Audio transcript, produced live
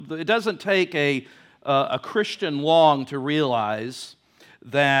it doesn't take a Christian long to realize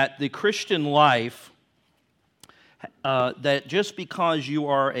that the Christian life, that just because you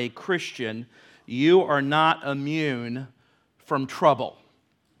are a Christian, you are not immune from trouble.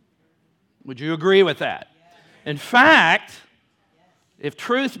 Would you agree with that? In fact, if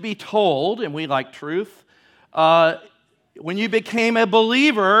truth be told, and we like truth, when you became a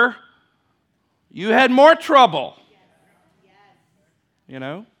believer, you had more trouble. You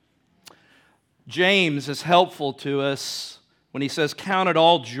know? James is helpful to us when he says, "Count it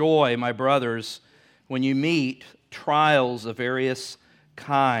all joy, my brothers, when you meet trials of various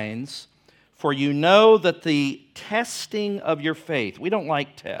kinds, for you know that the testing of your faith," we don't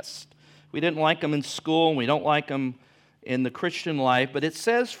like tests. We didn't like them in school, and we don't like them in the Christian life, but it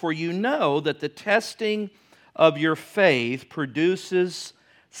says, "For you know that the testing of your faith produces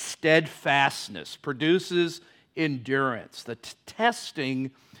steadfastness," produces endurance. The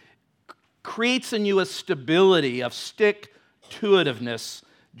testing creates in you a stability of stick-to-itiveness,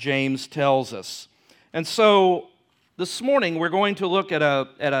 James tells us. And so this morning we're going to look at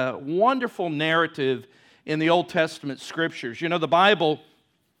a wonderful narrative in the Old Testament Scriptures. You know, the Bible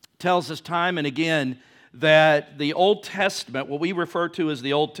tells us time and again that the Old Testament, what we refer to as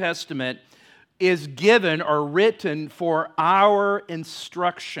the Old Testament, is given or written for our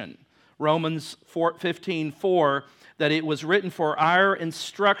instruction. Romans 15:4, that it was written for our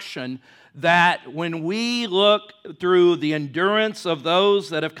instruction, that when we look through the endurance of those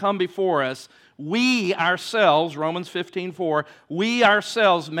that have come before us, we ourselves, Romans 15:4, we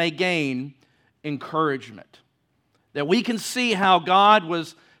ourselves may gain encouragement. That we can see how God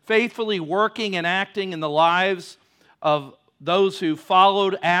was faithfully working and acting in the lives of those who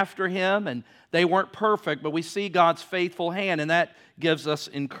followed after Him, and they weren't perfect, but we see God's faithful hand, and that gives us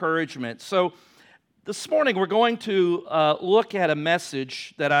encouragement. So this morning we're going to look at a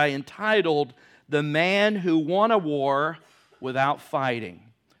message that I entitled, "The Man Who Won a War Without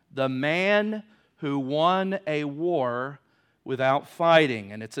Fighting." The man who won a war without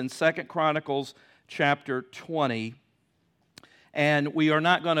fighting. And it's in 2 Chronicles chapter 20. And we are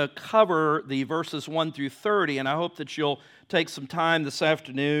not going to cover the verses 1 through 30, and I hope that you'll take some time this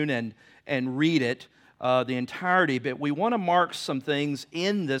afternoon and read it, the entirety. But we want to mark some things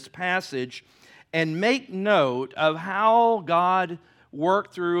in this passage and make note of how God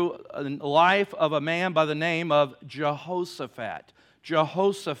worked through the life of a man by the name of Jehoshaphat.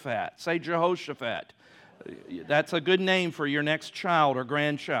 Jehoshaphat. Say Jehoshaphat. That's a good name for your next child or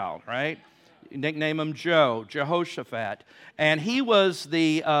grandchild, right? Nickname him Joe, Jehoshaphat. And he was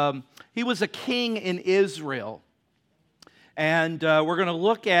a king in Israel. And we're going to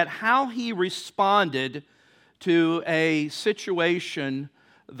look at how he responded to a situation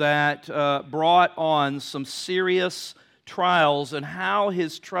that brought on some serious trials, and how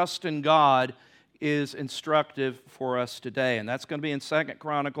his trust in God is instructive for us today. And that's going to be in 2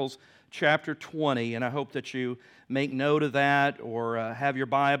 Chronicles chapter 20, and I hope that you make note of that, or have your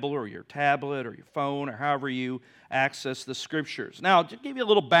Bible or your tablet or your phone, or however you access the Scriptures. Now, to give you a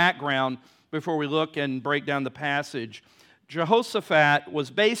little background before we look and break down the passage, Jehoshaphat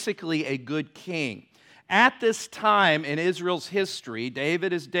was basically a good king. At this time in Israel's history,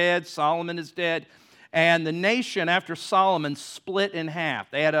 David is dead, Solomon is dead, and the nation after Solomon split in half.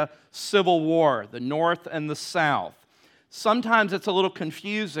 They had a civil war, the north and the south. Sometimes it's a little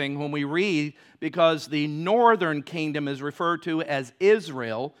confusing when we read, because the northern kingdom is referred to as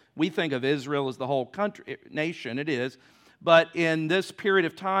Israel. We think of Israel as the whole country, nation, it is. But in this period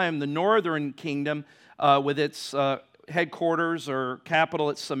of time, the northern kingdom, with its headquarters or capital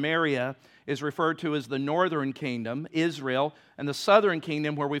at Samaria, is referred to as the northern kingdom, Israel, and the southern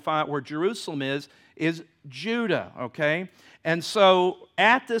kingdom, where we find where Jerusalem is Judah, okay? And so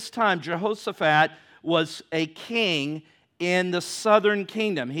at this time, Jehoshaphat was a king in the southern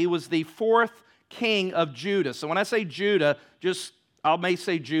kingdom. He was the fourth king of Judah. So when I say Judah, I may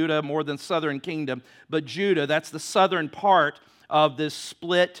say Judah more than southern kingdom, but Judah, that's the southern part of this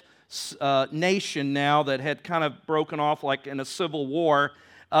split nation now that had kind of broken off like in a civil war.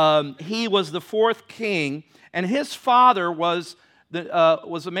 He was the fourth king, and his father was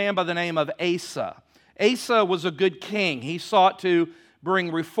a man by the name of Asa. Asa was a good king. He sought to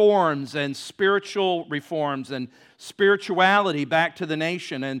bring reforms and spiritual reforms and spirituality back to the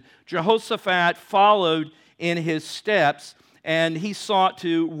nation. And Jehoshaphat followed in his steps, and he sought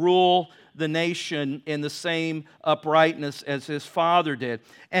to rule the nation in the same uprightness as his father did.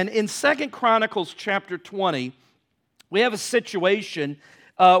 And in 2 Chronicles chapter 20, we have a situation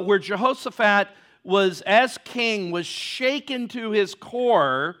where Jehoshaphat as king, was shaken to his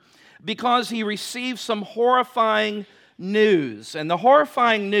core because he received some horrifying news. And the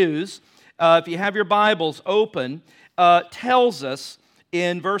horrifying news, if you have your Bibles open, tells us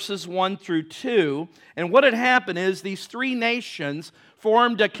in verses 1 through 2. And what had happened is these three nations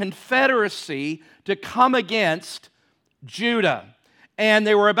formed a confederacy to come against Judah. And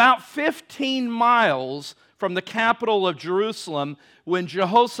they were about 15 miles from the capital of Jerusalem when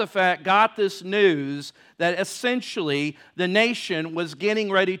Jehoshaphat got this news that essentially the nation was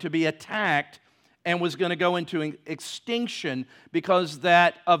getting ready to be attacked and was going to go into extinction because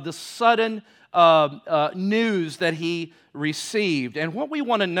of the sudden news that he received. And what we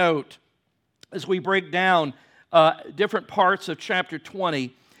want to note as we break down different parts of chapter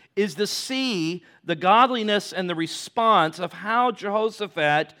 20 is to see the godliness and the response of how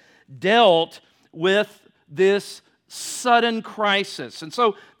Jehoshaphat dealt with this sudden crisis. And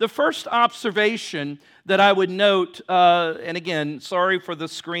so the first observation that I would note, and again, sorry for the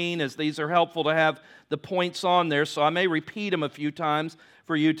screen as these are helpful to have the points on there, so I may repeat them a few times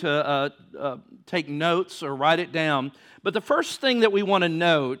for you to take notes or write it down. But the first thing that we want to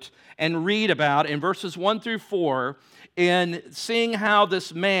note and read about in verses 1 through 4, in seeing how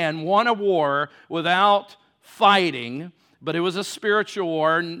this man won a war without fighting, but it was a spiritual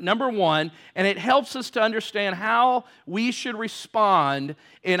war, number one, and it helps us to understand how we should respond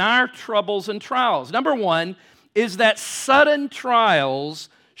in our troubles and trials. Number one is that sudden trials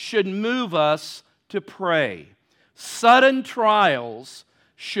should move us to pray. Sudden trials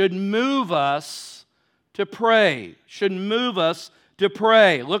should move us to pray. Should move us to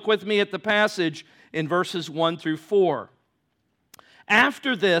pray. Look with me at the passage in verses 1 through 4.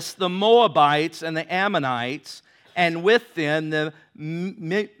 After this, the Moabites and the Ammonites, and with them the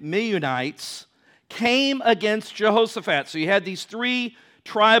Meunites, came against Jehoshaphat. So you had these three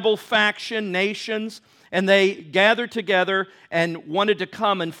tribal faction nations, and they gathered together and wanted to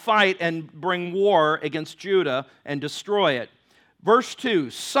come and fight and bring war against Judah and destroy it. Verse 2,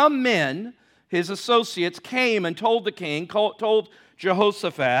 some men, his associates, came and told the king, told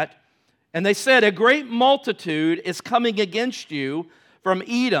Jehoshaphat, and they said, a great multitude is coming against you from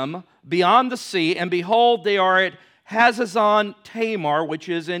Edom beyond the sea, and behold, they are at Hazazon Tamar, which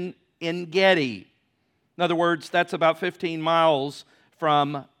is in Gedi. In other words, that's about 15 miles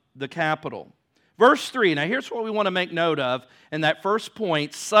from the capital. Verse 3, now here's what we want to make note of in that first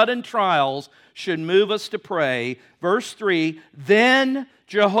point. Sudden trials should move us to pray. Verse 3, then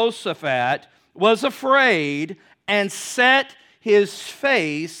Jehoshaphat was afraid and set his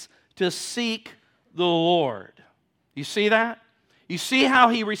face to seek the Lord. You see that? You see how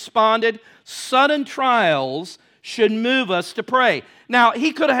he responded? Sudden trials should move us to pray. Now,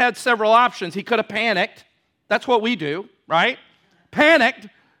 he could have had several options. He could have panicked. That's what we do, right? Panicked.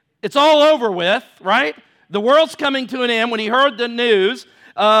 It's all over with, right? The world's coming to an end when he heard the news,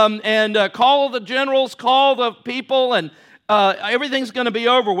 and call the generals, call the people, and everything's going to be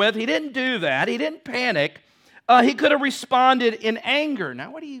over with. He didn't do that. He didn't panic. He could have responded in anger.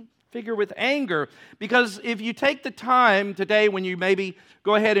 Now, what do you figure with anger? Because if you take the time today when you maybe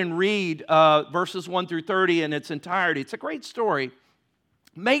go ahead and read verses 1 through 30 in its entirety, it's a great story.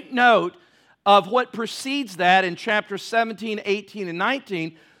 Make note of what precedes that in chapters 17, 18, and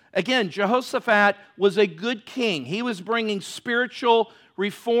 19. Again, Jehoshaphat was a good king. He was bringing spiritual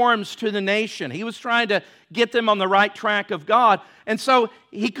reforms to the nation. He was trying to get them on the right track of God. And so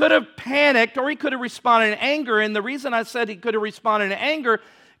he could have panicked or he could have responded in anger. And the reason I said he could have responded in anger,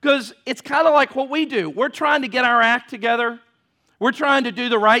 because it's kind of like what we do. We're trying to get our act together. We're trying to do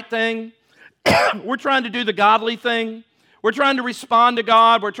the right thing. We're trying to do the godly thing. We're trying to respond to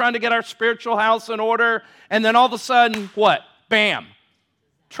God. We're trying to get our spiritual house in order. And then all of a sudden, what? Bam.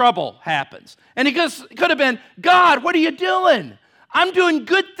 Trouble happens. And he could have been, God, what are you doing? I'm doing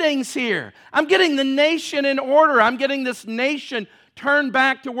good things here. I'm getting the nation in order. I'm getting this nation turned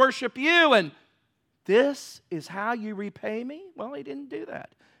back to worship you. And this is how you repay me? Well, he didn't do that.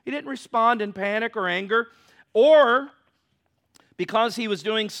 He didn't respond in panic or anger, or because he was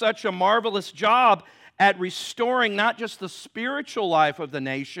doing such a marvelous job at restoring not just the spiritual life of the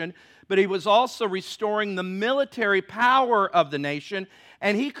nation, but he was also restoring the military power of the nation,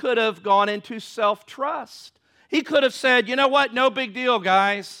 and he could have gone into self-trust. He could have said, you know what, no big deal,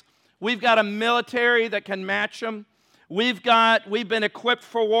 guys. We've got a military that can match them. We've been equipped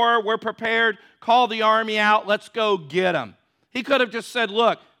for war. We're prepared. Call the army out. Let's go get them. He could have just said,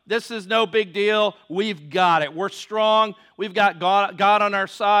 look, this is no big deal. We've got it. We're strong. We've got God on our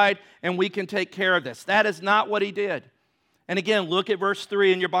side, and we can take care of this. That is not what he did. And again, look at verse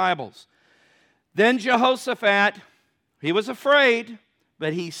 3 in your Bibles. Then Jehoshaphat, he was afraid,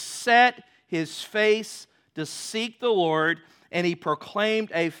 but he set his face to seek the Lord, and he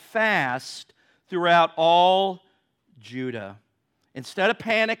proclaimed a fast throughout all Judah. Instead of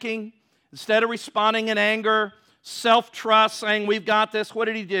panicking, instead of responding in anger, self-trust, saying, we've got this, what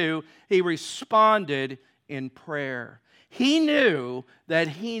did he do? He responded in prayer. He knew that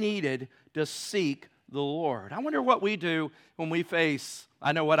he needed to seek the Lord. I wonder what we do when we face,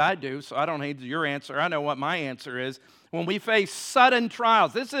 I know what I do, so I don't need your answer. I know what my answer is. When we face sudden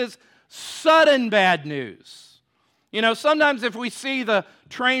trials, this is sudden bad news. You know, sometimes if we see the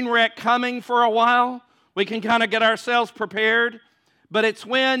train wreck coming for a while, we can kind of get ourselves prepared. But it's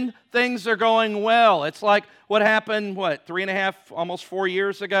when things are going well. It's like what happened, 3.5, almost 4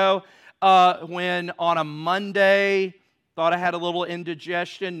 years ago, when on a Monday, thought I had a little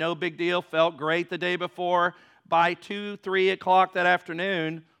indigestion, no big deal, felt great the day before. By 2, 3 o'clock that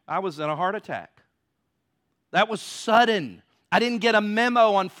afternoon, I was in a heart attack. That was sudden. I didn't get a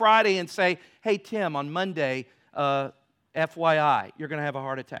memo on Friday and say, hey, Tim, on Monday, FYI, you're going to have a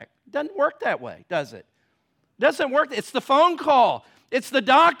heart attack. It doesn't work that way, does it? It doesn't work. It's the phone call. It's the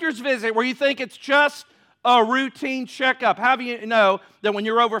doctor's visit where you think it's just a routine checkup. How do you know that when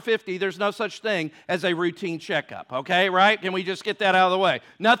you're over 50, there's no such thing as a routine checkup, okay, right? Can we just get that out of the way?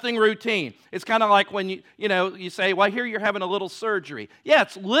 Nothing routine. It's kind of like when you say, well, I hear you're having a little surgery. Yeah,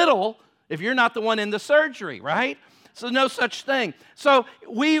 it's little if you're not the one in the surgery, right? So no such thing. So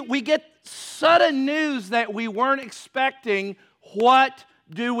we get sudden news that we weren't expecting. What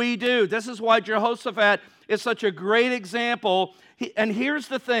do we do? This is why Jehoshaphat is such a great example. And here's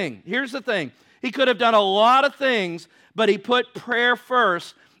the thing. He could have done a lot of things, but he put prayer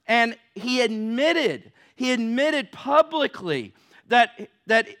first. And he admitted publicly that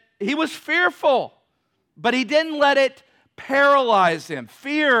he was fearful, but he didn't let it paralyze him.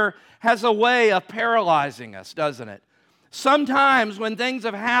 Fear has a way of paralyzing us, doesn't it? Sometimes when things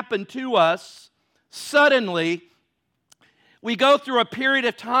have happened to us, suddenly, we go through a period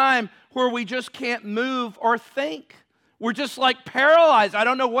of time where we just can't move or think. We're just like paralyzed. I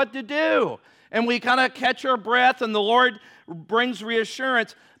don't know what to do. And we kind of catch our breath, and the Lord brings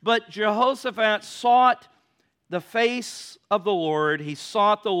reassurance. But Jehoshaphat sought the face of the Lord. He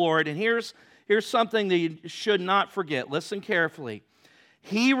sought the Lord. And here's something that you should not forget. Listen carefully.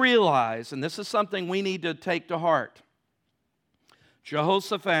 He realized, and this is something we need to take to heart,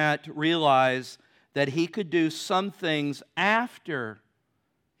 Jehoshaphat realized that he could do some things after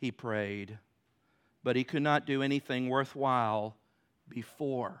he prayed, but he could not do anything worthwhile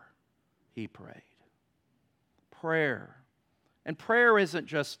before he prayed. Prayer. And prayer isn't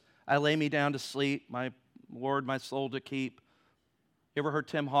just, I lay me down to sleep, my Lord, my soul to keep. You ever heard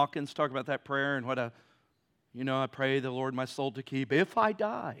Tim Hawkins talk about that prayer and I pray the Lord my soul to keep if I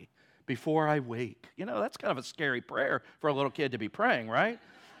die before I wake. That's kind of a scary prayer for a little kid to be praying, right?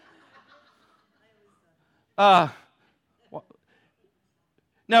 Now,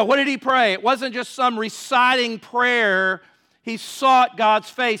 what did he pray? It wasn't just some reciting prayer. He sought God's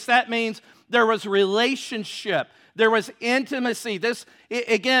face. That means there was relationship. There was intimacy.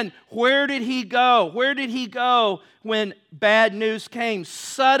 Again, where did he go? Where did he go when bad news came?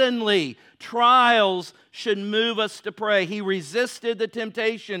 Suddenly, trials should move us to pray. He resisted the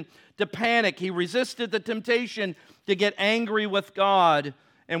temptation to panic. He resisted the temptation to get angry with God.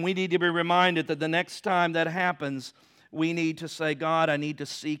 And we need to be reminded that the next time that happens, we need to say, God, I need to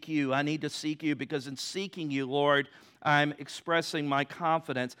seek you. I need to seek you because in seeking you, Lord, I'm expressing my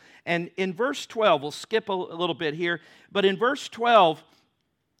confidence. And in verse 12, we'll skip a little bit here, but in verse 12,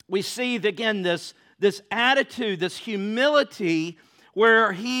 we see, again, this attitude, this humility,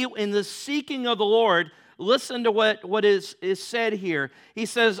 where he, in the seeking of the Lord, listen to what is said here. He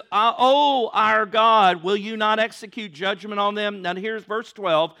says, oh, our God, will you not execute judgment on them? Now here's verse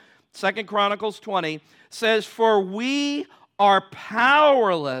 12, 2 Chronicles 20, says, for we are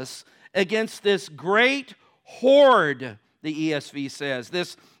powerless against this great horde, the ESV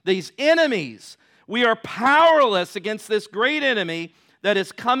says, these enemies. We are powerless against this great enemy that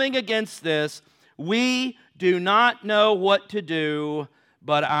is coming against this. We do not know what to do,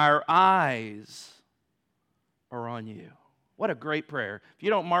 but our eyes are on you. What a great prayer. If you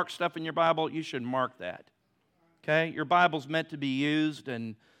don't mark stuff in your Bible, you should mark that. Okay? Your Bible's meant to be used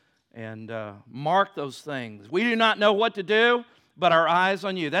and mark those things. We do not know what to do, but our eyes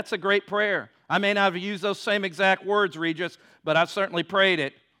on you. That's a great prayer. I may not have used those same exact words, Regis, but I've certainly prayed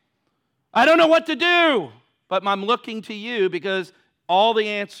it. I don't know what to do, but I'm looking to you because all the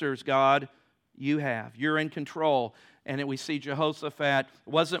answers, God, you have. You're in control. And we see Jehoshaphat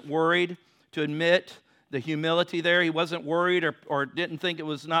wasn't worried to admit the humility there. He wasn't worried or didn't think it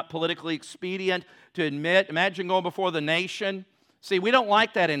was not politically expedient to admit. Imagine going before the nation. See, we don't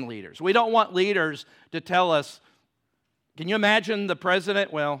like that in leaders. We don't want leaders to tell us, can you imagine the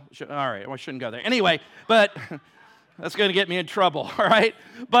president? Well, all right, I shouldn't go there. Anyway, but That's going to get me in trouble, all right?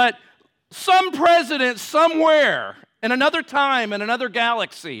 But some president somewhere in another time, in another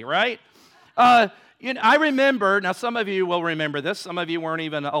galaxy, right? I remember, now some of you will remember this, some of you weren't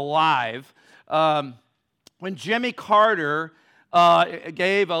even alive, when Jimmy Carter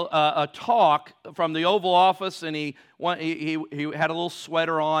gave a talk from the Oval Office, and he had a little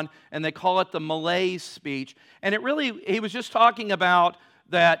sweater on, and they call it the malaise speech. And he was just talking about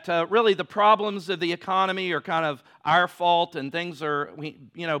that really the problems of the economy are kind of our fault, and things are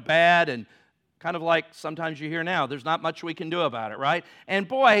bad, and kind of like sometimes you hear now, there's not much we can do about it, right? And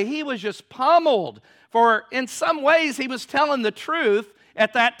boy, he was just pummeled, for in some ways he was telling the truth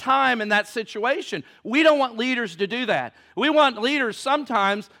at that time in that situation. We don't want leaders to do that. We want leaders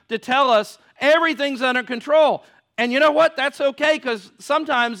sometimes to tell us everything's under control. And you know what? That's okay, because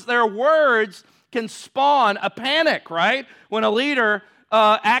sometimes their words can spawn a panic, right? When a leader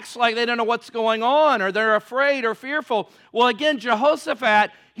acts like they don't know what's going on, or they're afraid or fearful. Well, again,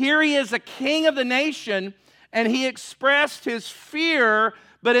 Jehoshaphat, here he is a king of the nation, and he expressed his fear,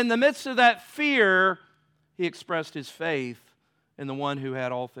 but in the midst of that fear, he expressed his faith in the one who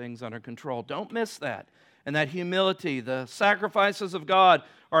had all things under control. Don't miss that. And that humility, the sacrifices of God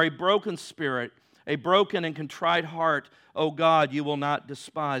are a broken spirit, a broken and contrite heart. Oh God, you will not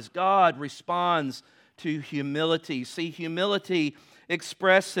despise. God responds to humility. See, humility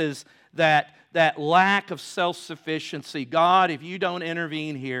expresses that lack of self-sufficiency. God, if you don't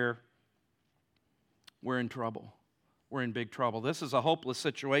intervene here, we're in trouble. We're in big trouble. This is a hopeless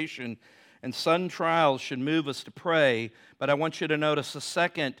situation, and sudden trials should move us to pray. But I want you to notice a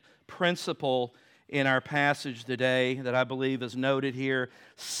second principle in our passage today that I believe is noted here.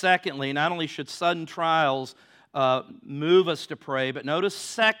 Secondly, not only should sudden trials move us to pray, but notice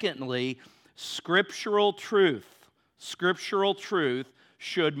secondly, scriptural truth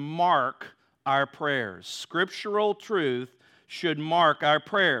should mark our prayers. Scriptural truth should mark our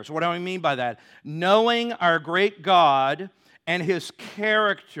prayers. What do I mean by that? Knowing our great God and His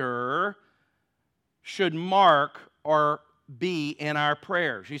character should mark or be in our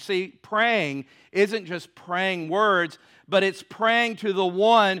prayers. You see, praying isn't just praying words, but it's praying to the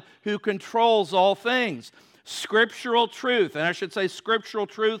one who controls all things. Scriptural truth, and I should say scriptural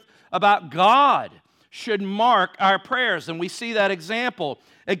truth about God, should mark our prayers, and we see that example.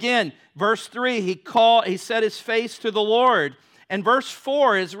 Again, verse 3, he set his face to the Lord. And verse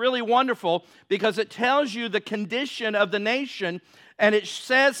 4 is really wonderful because it tells you the condition of the nation, and it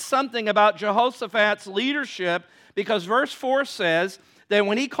says something about Jehoshaphat's leadership, because verse 4 says that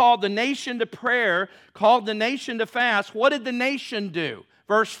when he called the nation to prayer, called the nation to fast, what did the nation do?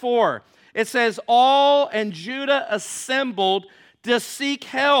 Verse 4, it says, all and Judah assembled to seek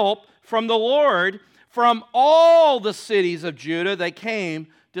help from the Lord. From all the cities of Judah, they came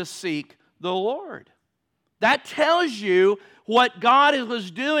to seek the Lord. That tells you what God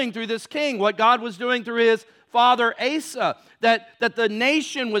was doing through this king, what God was doing through his father Asa, that the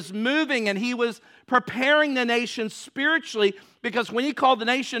nation was moving, and he was preparing the nation spiritually, because when he called the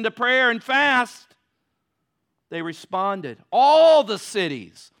nation to prayer and fast, they responded. All the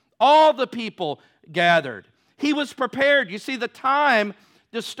cities, all the people gathered. He was prepared. You see, the time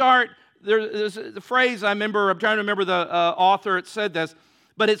to start. There's the phrase I remember, I'm trying to remember the author, it said this,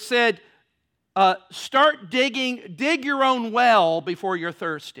 but it said, dig your own well before you're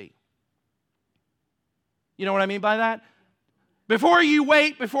thirsty. You know what I mean by that? Before you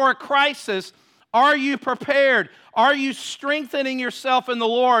wait, before a crisis, are you prepared? Are you strengthening yourself in the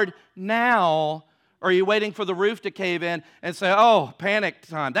Lord now? Or are you waiting for the roof to cave in and say, oh, panic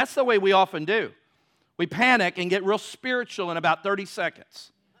time? That's the way we often do. We panic and get real spiritual in about 30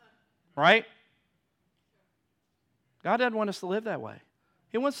 seconds. Right? God doesn't want us to live that way.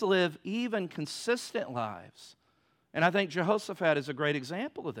 He wants to live even consistent lives. And I think Jehoshaphat is a great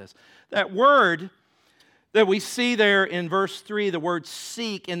example of this. That word that we see there in verse 3, the word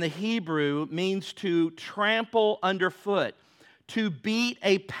seek in the Hebrew means to trample underfoot, to beat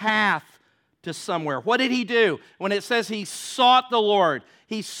a path to somewhere. What did he do? When it says he sought the Lord,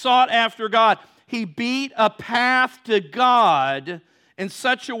 he sought after God, he beat a path to God in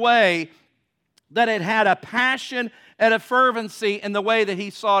such a way that it had a passion and a fervency in the way that he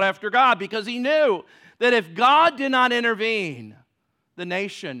sought after God, because he knew that if God did not intervene, the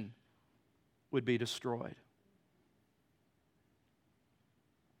nation would be destroyed.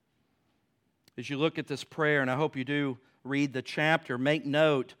 As you look at this prayer, and I hope you do read the chapter, make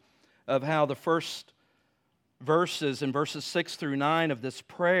note of how the first verses, in verses 6 through 9 of this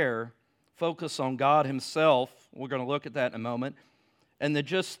prayer, focus on God himself. We're going to look at that in a moment. And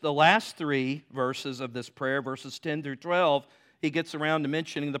just the last three verses of this prayer, verses 10 through 12, he gets around to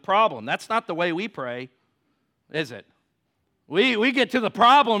mentioning the problem. That's not the way we pray. is it? We get to the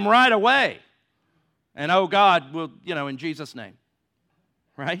problem right away. And, oh, God, will, in Jesus' name.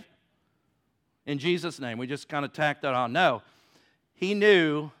 Right? In Jesus' name. We just kind of tacked that on. No. He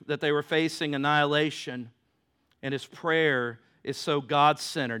knew that they were facing annihilation, and his prayer is so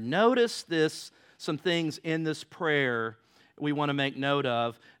God-centered. Notice some things in this prayer we want to make note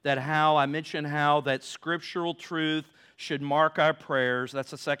of, I mentioned how that scriptural truth should mark our prayers.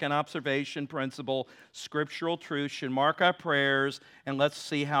 That's the second observation principle. Scriptural truth should mark our prayers, and let's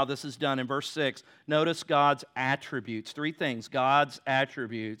see how this is done. In verse 6, notice God's attributes. 3 things, God's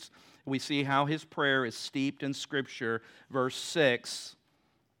attributes. We see how his prayer is steeped in Scripture. Verse 6,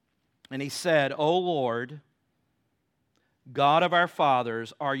 and he said, O Lord, God of our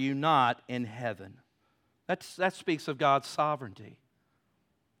fathers, are you not in heaven? That speaks of God's sovereignty.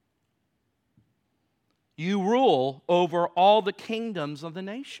 You rule over all the kingdoms of the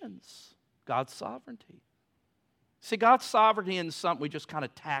nations. God's sovereignty. See, God's sovereignty isn't something we just kind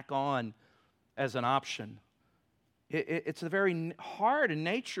of tack on as an option. It's the very heart and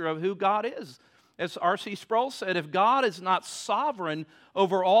nature of who God is. As R.C. Sproul said, if God is not sovereign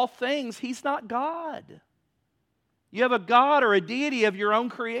over all things, he's not God. You have a God or a deity of your own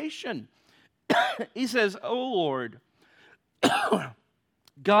creation. He says, O Lord,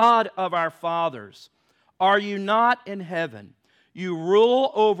 God of our fathers, are you not in heaven? You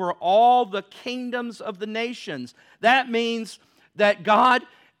rule over all the kingdoms of the nations. That means that God,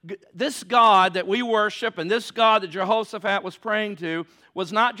 this God that we worship and this God that Jehoshaphat was praying to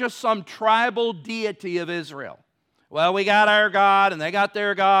was not just some tribal deity of Israel. Well, we got our God and they got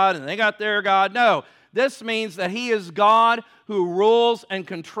their God and they got their God. No, this means that he is God who rules and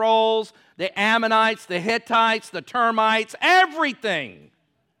controls the Ammonites, the Hittites, the termites, everything.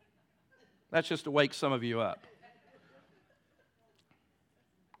 That's just to wake some of you up.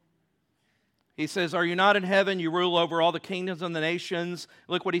 He says, are you not in heaven? You rule over all the kingdoms of the nations.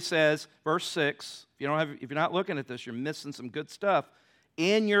 Look what he says, verse 6. If you're not looking at this, you're missing some good stuff.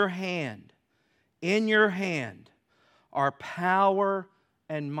 In your hand are power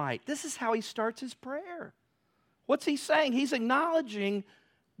and might. This is how he starts his prayer. What's he saying? He's acknowledging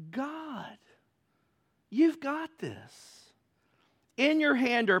God. You've got this. In your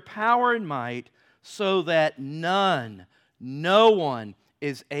hand are power and might, so that no one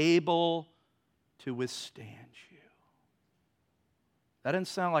is able to withstand you. That doesn't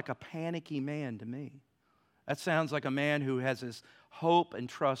sound like a panicky man to me. That sounds like a man who has his hope and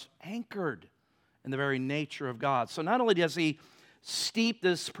trust anchored in the very nature of God. So not only does he steep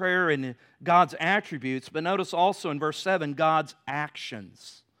this prayer in God's attributes, but notice also in verse 7, God's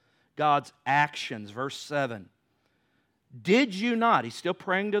actions. God's actions, verse 7. Did you not, he's still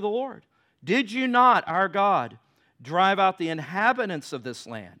praying to the Lord, did you not, our God, drive out the inhabitants of this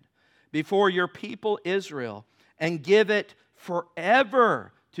land before your people Israel and give it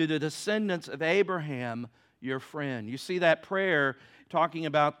forever to the descendants of Abraham, your friend? You see that prayer talking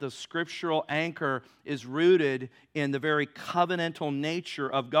about the scriptural anchor is rooted in the very covenantal nature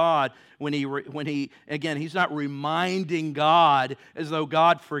of God. When he again, he's not reminding God as though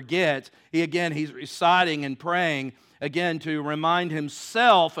God forgets. He's reciting and praying again to remind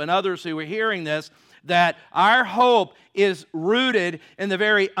himself and others who are hearing this that our hope is rooted in the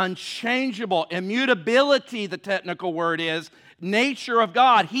very unchangeable immutability, the technical word is, nature of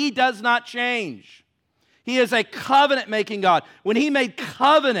God. He does not change. He is a covenant-making God. When he made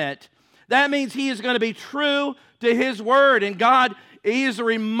covenant, that means he is going to be true to his word. And God, he is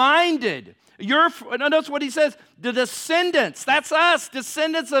reminded. Notice what he says, the descendants, that's us,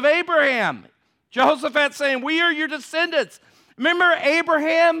 descendants of Abraham. Jehoshaphat saying, we are your descendants. Remember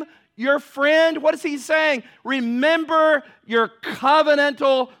Abraham, your friend? What is he saying? Remember your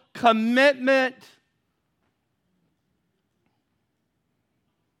covenantal commitment.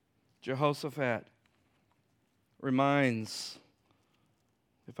 Jehoshaphat reminds,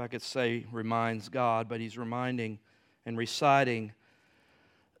 if I could say reminds God, but he's reminding and reciting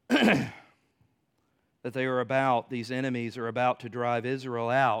that these enemies are about to drive Israel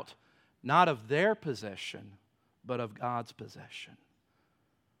out, not of their possession, but of God's possession.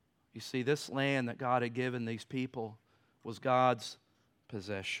 You see, this land that God had given these people was God's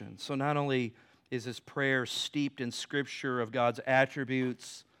possession. So not only is his prayer steeped in Scripture of God's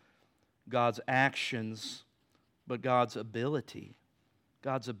attributes, God's actions, but God's ability.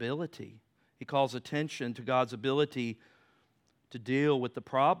 God's ability. He calls attention to God's ability to deal with the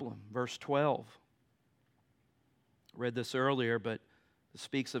problem. Verse 12. I read this earlier, but it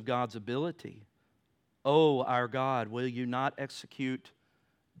speaks of God's ability. Oh, our God, will you not execute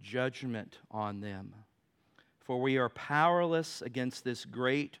judgment on them? For we are powerless against this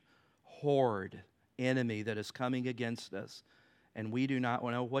great horde. enemy that is coming against us, and we do not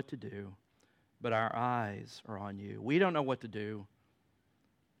know what to do, but our eyes are on you. We don't know what to do,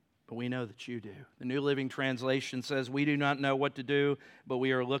 but we know that you do. The New Living Translation says, we do not know what to do, but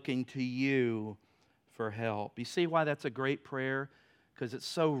we are looking to you for help. You see why that's a great prayer? Because it's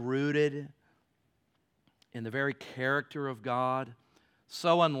so rooted in the very character of God,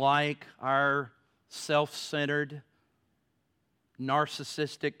 so unlike our self-centered,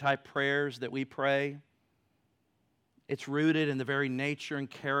 narcissistic type prayers that we pray. It's rooted in the very nature and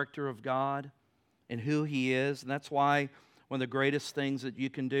character of God and who He is. And that's why one of the greatest things that you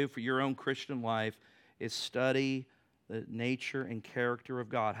can do for your own Christian life is study the nature and character of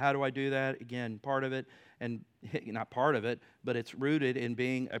God. How do I do that? Again, part of it, and not part of it, but it's rooted in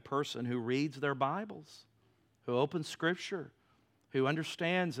being a person who reads their Bibles, who opens Scripture, who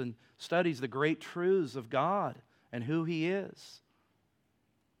understands and studies the great truths of God and who He is.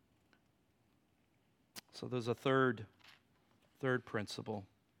 So there's a third principle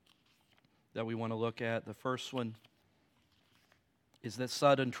that we want to look at. The first one is that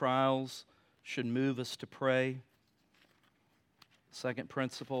sudden trials should move us to pray. Second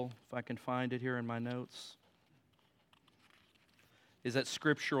principle, if I can find it here in my notes, is that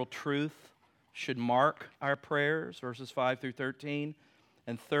scriptural truth should mark our prayers, verses 5 through 13.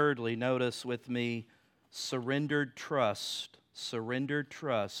 And thirdly, notice with me, surrendered trust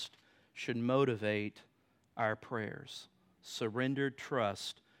should motivate our prayers. Surrendered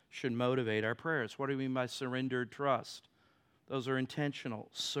trust should motivate our prayers. What do we mean by surrendered trust? Those are intentional.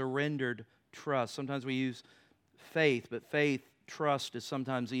 Surrendered trust. Sometimes we use faith, but trust is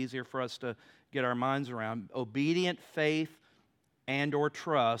sometimes easier for us to get our minds around. Obedient faith and or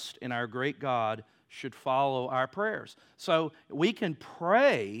trust in our great God should follow our prayers. So we can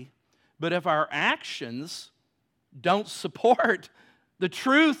pray, but if our actions don't support the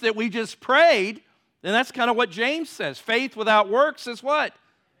truth that we just prayed, then that's kind of what James says. Faith without works is what?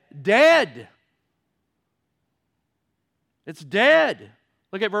 Dead. It's dead.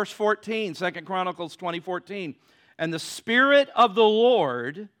 Look at verse 14, 2 Chronicles 20:14. And the Spirit of the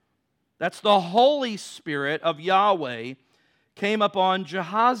Lord, that's the Holy Spirit of Yahweh, came upon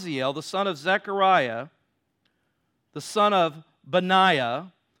Jehaziel, the son of Zechariah, the son of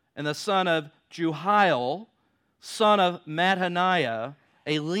Benaiah, and the son of Jehiel, son of Mattaniah,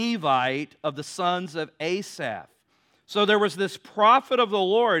 a Levite of the sons of Asaph. So there was this prophet of the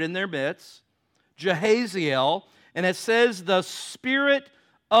Lord in their midst, Jehaziel, and it says the Spirit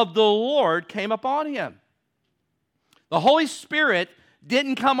of the Lord came upon him. The Holy Spirit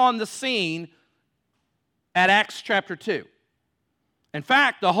didn't come on the scene at Acts chapter 2. In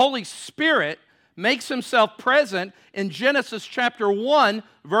fact, the Holy Spirit makes Himself present in Genesis chapter 1,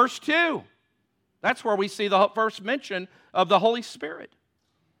 verse 2. That's where we see the first mention of the Holy Spirit.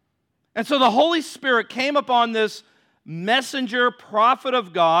 And so the Holy Spirit came upon this messenger, prophet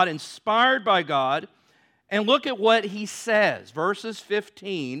of God, inspired by God, and look at what he says, verses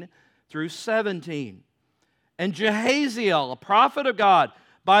 15 through 17. And Jehaziel, a prophet of God,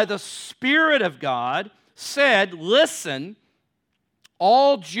 by the Spirit of God, said, listen,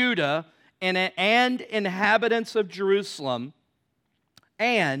 all Judah and inhabitants of Jerusalem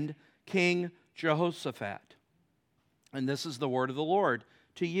and King Jehoshaphat. And this is the word of the Lord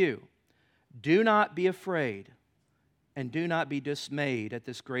to you. Do not be afraid and do not be dismayed at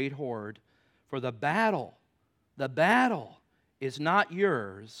this great horde, for the battle is not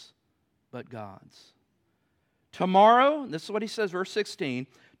yours, but God's. Tomorrow, this is what he says, verse 16,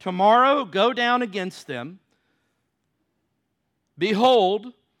 tomorrow go down against them.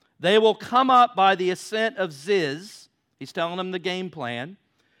 Behold, they will come up by the ascent of Ziz. He's telling them the game plan.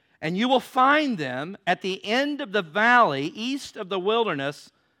 And you will find them at the end of the valley, east of the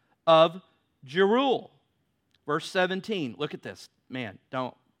wilderness of Jeruel. Verse 17, look at this. Man,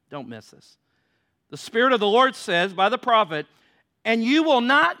 don't miss this. The Spirit of the Lord says by the prophet, and you will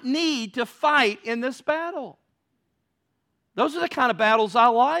not need to fight in this battle. Those are the kind of battles I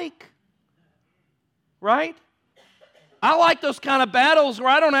like. Right? I like those kind of battles where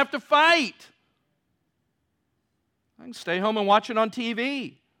I don't have to fight. I can stay home and watch it on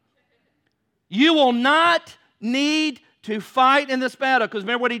TV. You will not need to fight in this battle. Because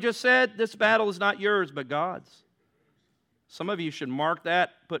remember what he just said? This battle is not yours, but God's. Some of you should mark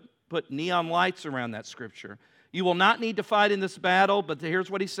that, put neon lights around that scripture. You will not need to fight in this battle, but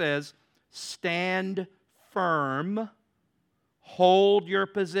here's what he says. Stand firm. Hold your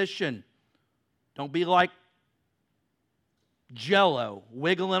position. Don't be like Jell-O,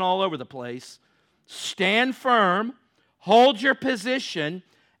 wiggling all over the place. Stand firm, hold your position,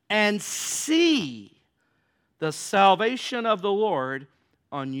 and see the salvation of the Lord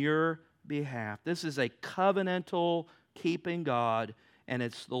on your behalf. This is a covenantal keeping God, and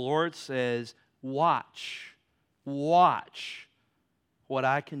it's the Lord says, watch what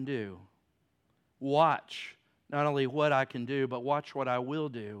I can do. Watch not only what I can do, but watch what I will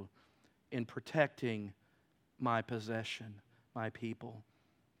do in protecting my possession, my people.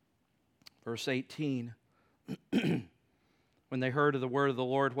 Verse 18, when they heard of the word of the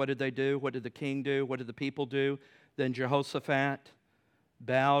Lord, what did they do? What did the king do? What did the people do? Then Jehoshaphat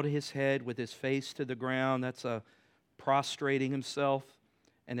bowed his head with his face to the ground. That's a prostrating himself.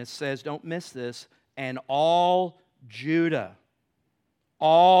 And it says, don't miss this, and all Judah,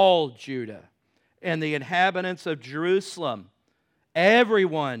 and the inhabitants of Jerusalem,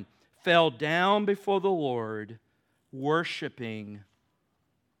 everyone fell down before the Lord, worshiping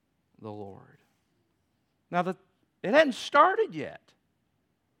the Lord. Now, it hadn't started yet.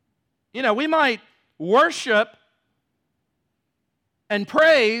 You know, we might worship and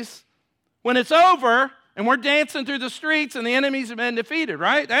praise when it's over and we're dancing through the streets and the enemies have been defeated,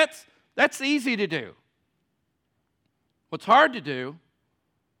 right? That's easy to do. What's hard to do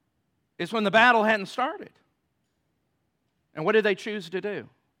is when the battle hadn't started. And what did they choose to do?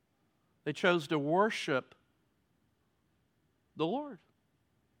 They chose to worship the Lord.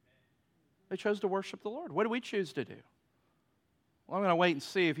 They chose to worship the Lord. What do we choose to do? Well, I'm going to wait and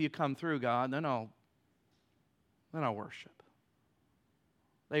see if you come through, God, then I'll worship.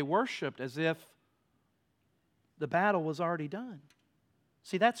 They worshiped as if the battle was already done.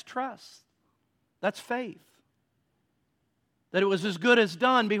 See, that's trust. That's faith. That it was as good as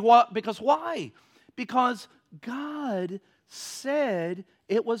done. Because why? Because God said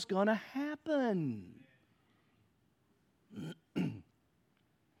it was going to happen. And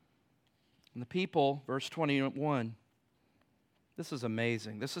the people, verse 21, this is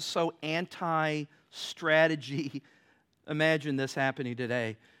amazing. This is so anti-strategy. Imagine this happening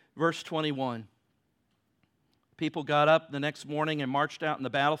today. Verse 21. People got up the next morning and marched out in the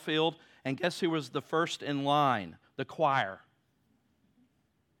battlefield. And guess who was the first in line? The choir.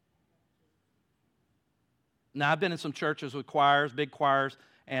 Now, I've been in some churches with choirs, big choirs,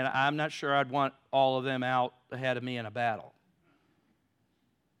 and I'm not sure I'd want all of them out ahead of me in a battle.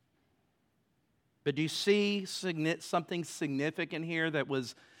 But do you see something significant here that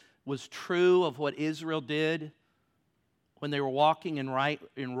was true of what Israel did when they were walking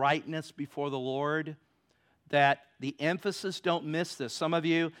in rightness before the Lord? That the emphasis, don't miss this. Some of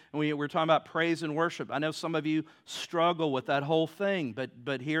you, and we're talking about praise and worship. I know some of you struggle with that whole thing,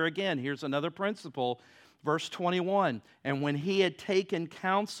 but here again, here's another principle. Verse 21, and when he had taken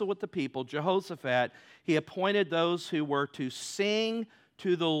counsel with the people, Jehoshaphat, he appointed those who were to sing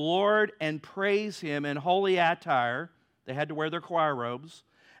to the Lord and praise him in holy attire. They had to wear their choir robes.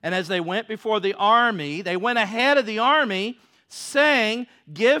 And as they went before the army, they went ahead of the army, saying,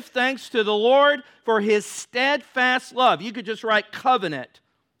 give thanks to the Lord for his steadfast love. You could just write covenant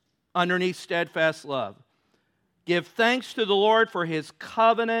underneath steadfast love. Give thanks to the Lord for his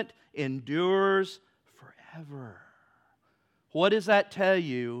covenant endures forever. What does that tell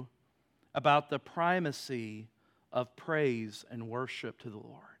you about the primacy of praise and worship to the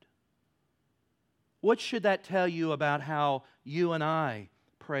Lord? What should that tell you about how you and I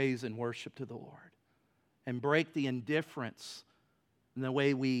praise and worship to the Lord and break the indifference in the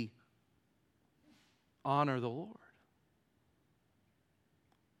way we honor the Lord?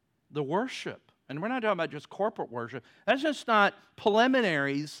 The worship, and we're not talking about just corporate worship, that's just not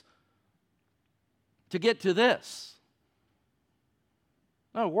preliminaries to get to this.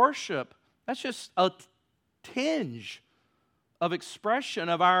 No, worship, that's just a tinge of expression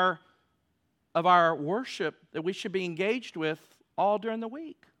of our worship that we should be engaged with all during the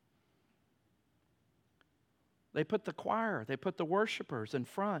week. They put the choir, they put the worshipers in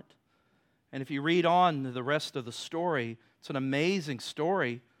front. And if you read on the rest of the story, it's an amazing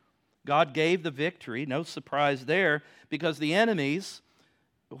story. God gave the victory, no surprise there, because the enemies,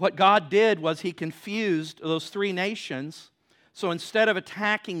 what God did was he confused those three nations. So instead of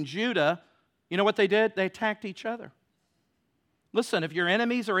attacking Judah, you know what they did? They attacked each other. Listen, if your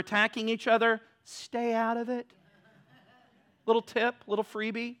enemies are attacking each other, stay out of it. Little tip, little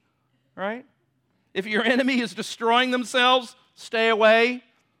freebie, right? If your enemy is destroying themselves, stay away.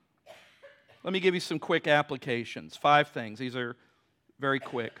 Let me give you some quick applications. 5 things. These are very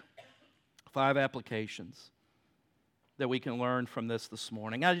quick. 5 applications that we can learn from this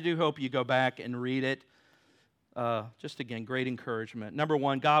morning. I do hope you go back and read it. Just again, great encouragement. Number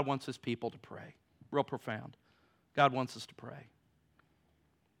 1, God wants his people to pray. Real profound. God wants us to pray.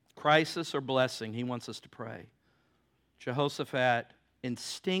 Crisis or blessing, he wants us to pray. Jehoshaphat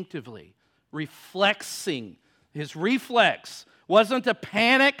instinctively, his reflex wasn't to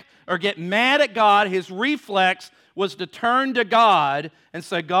panic or get mad at God. His reflex was to turn to God and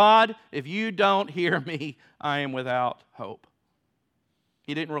say, God, if you don't hear me, I am without hope.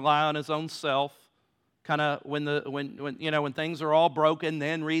 He didn't rely on his own self. Kind of when things are all broken,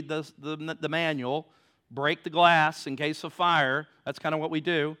 then read the manual, break the glass in case of fire. That's kind of what we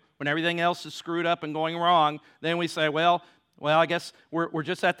do. When everything else is screwed up and going wrong, then we say, well, I guess we're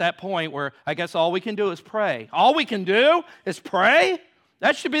just at that point where I guess all we can do is pray. All we can do is pray?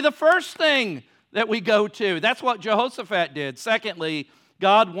 That should be the first thing that we go to. That's what Jehoshaphat did. Secondly,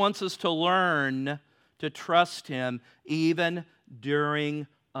 God wants us to learn to trust Him even during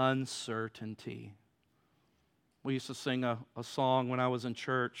uncertainty. We used to sing a song when I was in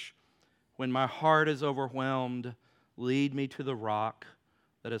church. When my heart is overwhelmed, lead me to the rock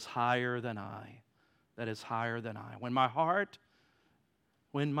that is higher than I. That is higher than I. When my heart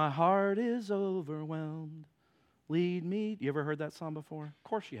is overwhelmed, lead me. You ever heard that song before? Of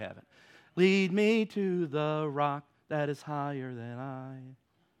course you haven't. Lead me to the rock that is higher than I.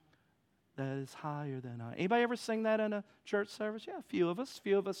 That is higher than I. Anybody ever sing that in a church service? Yeah, a few of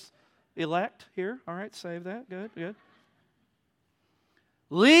us elect here. All right, save that. Good.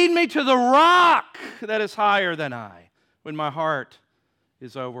 Lead me to the rock that is higher than I when my heart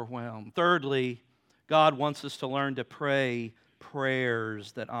is overwhelmed. Thirdly, God wants us to learn to pray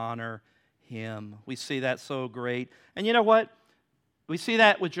prayers that honor Him. We see that so great. And you know what? We see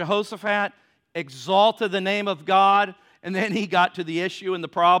that with Jehoshaphat, exalted the name of God, and then he got to the issue and the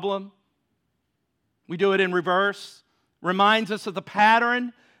problem. We do it in reverse. Reminds us of the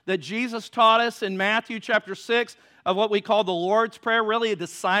pattern that Jesus taught us in Matthew chapter 6 of what we call the Lord's Prayer, really a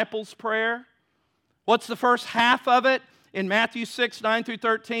disciples' prayer. What's the first half of it? In Matthew 6, 9 through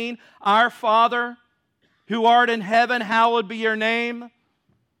 13, Our Father, who art in heaven, hallowed be your name.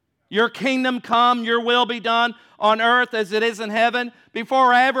 Your kingdom come, your will be done on earth as it is in heaven.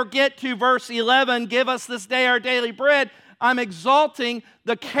 Before I ever get to verse 11, give us this day our daily bread, I'm exalting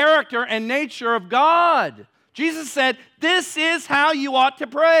the character and nature of God. Jesus said, this is how you ought to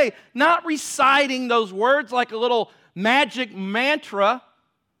pray. Not reciting those words like a little magic mantra,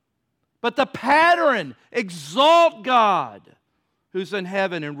 but the pattern. Exalt God who's in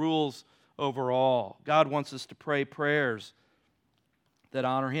heaven and rules over all. God wants us to pray prayers that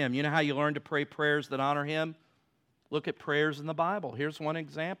honor Him. You know how you learn to pray prayers that honor Him? Look at prayers in the Bible. Here's one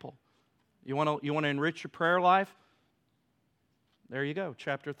example. You want to enrich your prayer life? There you go,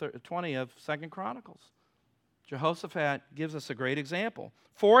 chapter 20 of 2 Chronicles. Jehoshaphat gives us a great example.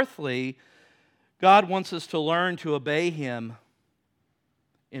 Fourthly, God wants us to learn to obey Him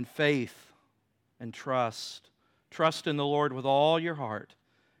in faith and trust. Trust in the Lord with all your heart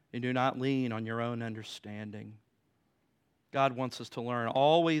and do not lean on your own understanding. God wants us to learn.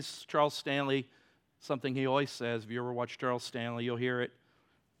 Always, Charles Stanley, something he always says, if you ever watch Charles Stanley, you'll hear it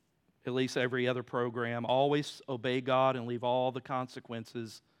at least every other program. Always obey God and leave all the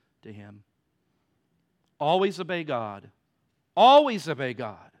consequences to Him. Always obey God. Always obey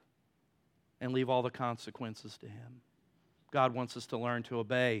God and leave all the consequences to Him. God wants us to learn to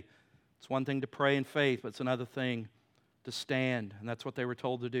obey. It's one thing to pray in faith, but it's another thing to stand. And that's what they were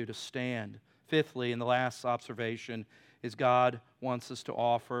told to do, to stand. Fifthly, and the last observation, is God wants us to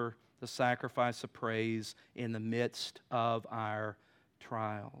offer the sacrifice of praise in the midst of our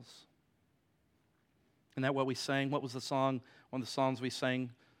trials. Isn't that what we sang? What was the song, one of the songs we sang,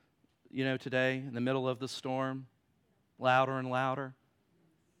 today, in the middle of the storm? Louder and louder.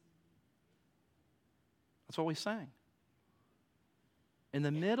 That's what we sang. In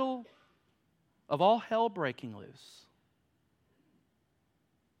the middle of all hell breaking loose,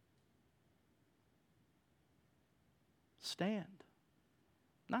 stand.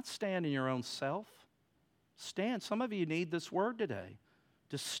 Not stand in your own self. Stand. Some of you need this word today.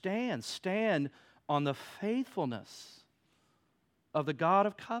 To stand. Stand on the faithfulness of the God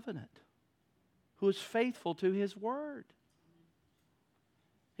of covenant, who is faithful to His word.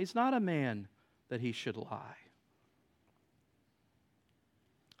 He's not a man that He should lie.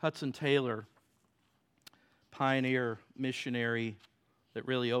 Hudson Taylor, pioneer missionary that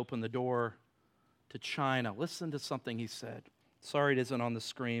really opened the door to China. Listen to something he said. Sorry it isn't on the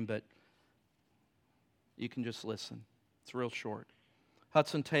screen, but you can just listen. It's real short.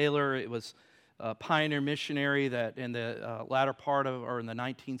 Hudson Taylor, it was a pioneer missionary that in the latter part of, or in the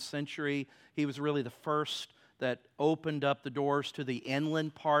 19th century, he was really the first that opened up the doors to the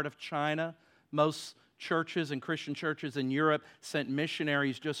inland part of China. Most churches and Christian churches in Europe sent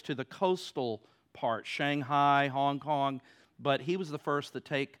missionaries just to the coastal part, Shanghai, Hong Kong, but he was the first to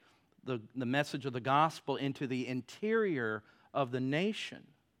take the message of the gospel into the interior of the nation.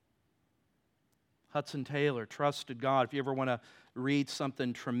 Hudson Taylor trusted God. If you ever want to read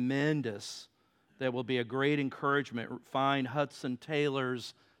something tremendous that will be a great encouragement, find Hudson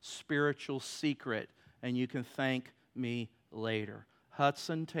Taylor's Spiritual Secret, and you can thank me later.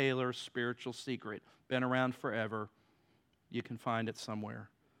 Hudson Taylor's Spiritual Secret. Been around forever. You can find it somewhere.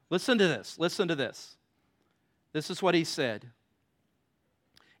 Listen to this. Listen to this. This is what he said.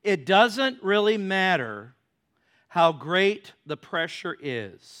 It doesn't really matter how great the pressure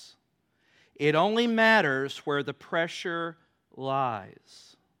is. It only matters where the pressure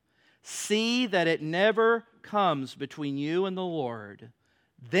lies. See that it never comes between you and the Lord.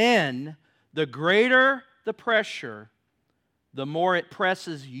 Then, the greater the pressure, the more it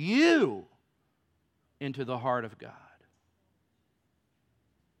presses you into the heart of God.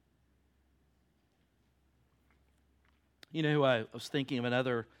 You know, I was thinking of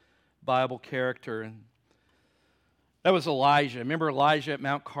another Bible character, and that was Elijah. Remember Elijah at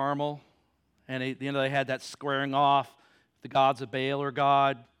Mount Carmel? And at the end, they had that squaring off. If the gods of Baal are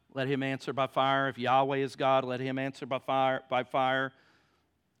God, let him answer by fire. If Yahweh is God, let him answer by fire.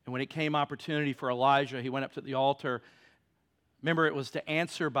 And when it came opportunity for Elijah, he went up to the altar. Remember, it was to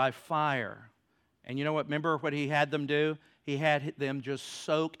answer by fire. And you know what? Remember what he had them do? He had them just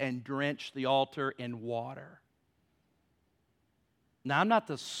soak and drench the altar in water. Now, I'm not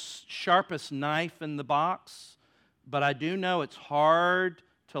the sharpest knife in the box, but I do know it's hard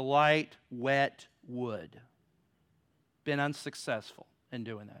to light wet wood. Been unsuccessful in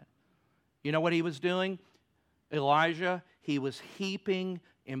doing that. You know what he was doing? Elijah, he was heaping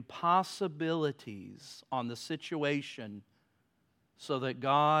impossibilities on the situation so that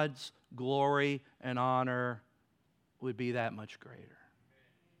God's glory and honor would be that much greater.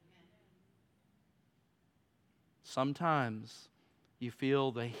 Sometimes you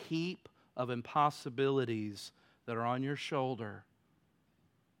feel the heap of impossibilities that are on your shoulder.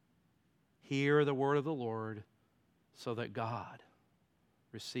 Hear the word of the Lord so that God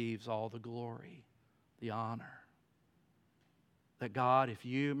receives all the glory, the honor. That God, if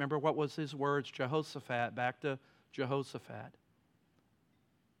you, remember what was his words, Jehoshaphat, back to Jehoshaphat.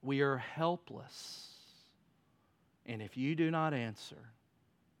 We are helpless, and if you do not answer,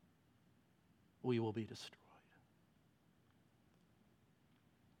 we will be destroyed.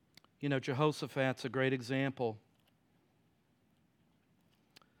 You know, Jehoshaphat's a great example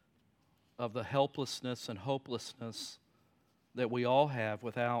of the helplessness and hopelessness that we all have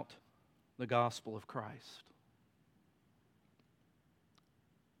without the gospel of Christ.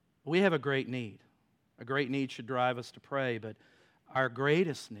 We have a great need. A great need should drive us to pray, but our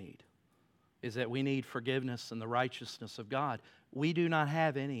greatest need is that we need forgiveness and the righteousness of God. We do not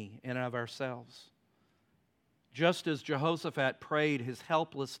have any in and of ourselves. Just as Jehoshaphat prayed his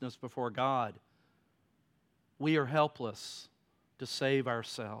helplessness before God, we are helpless to save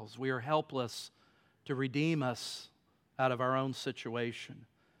ourselves. We are helpless to redeem us out of our own situation.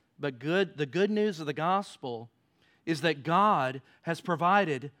 But the good news of the gospel is that God has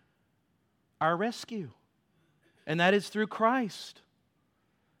provided our rescue, and that is through Christ.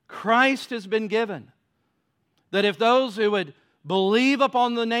 Christ has been given, that if those who would believe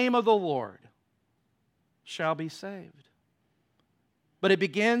upon the name of the Lord shall be saved. But it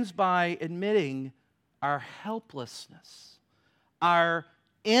begins by admitting our helplessness, our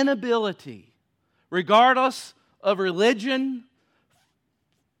inability, regardless of religion,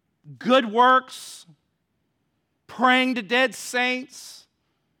 good works, praying to dead saints,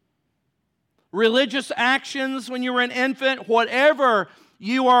 religious actions when you were an infant, whatever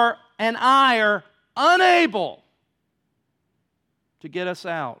you are and I are unable to get us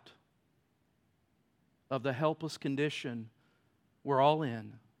out of the helpless condition we're all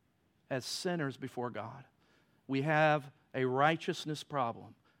in as sinners before God. We have a righteousness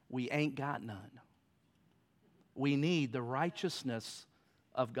problem. We ain't got none. We need the righteousness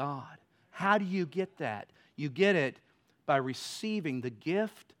of God. How do you get that? You get it by receiving the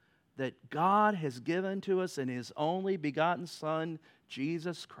gift that God has given to us in His only begotten Son,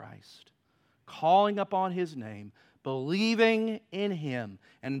 Jesus Christ, calling upon His name, believing in Him.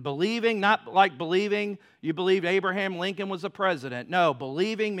 And believing, not like believing you believed Abraham Lincoln was a president. No,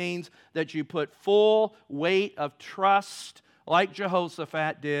 believing means that you put full weight of trust, like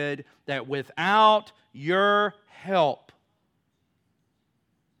Jehoshaphat did, that without your help,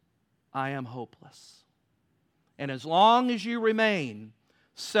 I am hopeless. And as long as you remain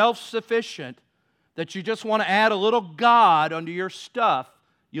self-sufficient, that you just want to add a little God onto your stuff,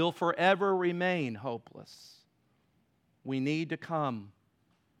 you'll forever remain hopeless. We need to come.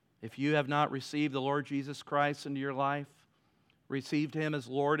 If you have not received the Lord Jesus Christ into your life, received Him as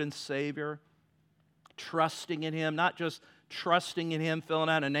Lord and Savior, trusting in Him, not just trusting in Him, filling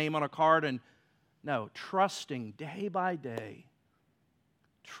out a name on a card and No, trusting day by day,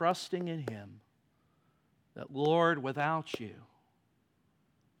 trusting in Him that, Lord, without you,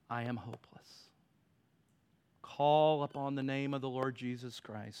 I am hopeless. Call upon the name of the Lord Jesus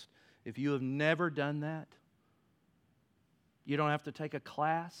Christ. If you have never done that, you don't have to take a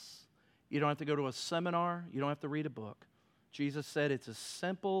class. You don't have to go to a seminar. You don't have to read a book. Jesus said it's as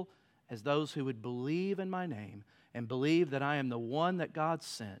simple as those who would believe in my name and believe that I am the one that God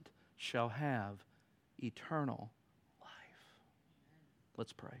sent shall have eternal life.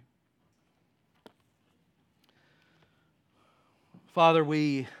 Let's pray. Father,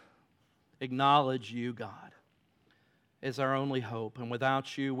 we acknowledge you, God, as our only hope, and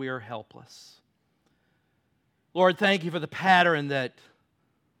without you we are helpless. Lord, thank you for the pattern that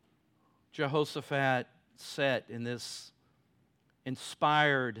Jehoshaphat set in this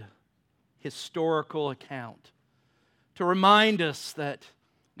inspired historical account to remind us that,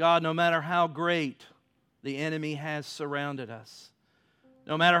 God, no matter how great the enemy has surrounded us,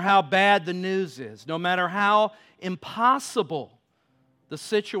 no matter how bad the news is, no matter how impossible the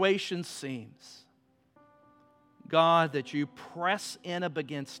situation seems, God, that you press in up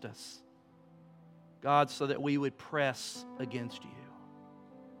against us, God, so that we would press against you.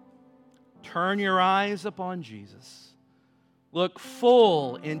 Turn your eyes upon Jesus. Look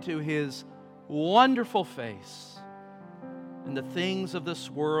full into His wonderful face, and the things of this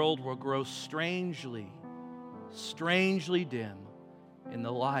world will grow strangely dim in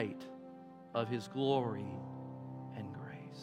the light of His glory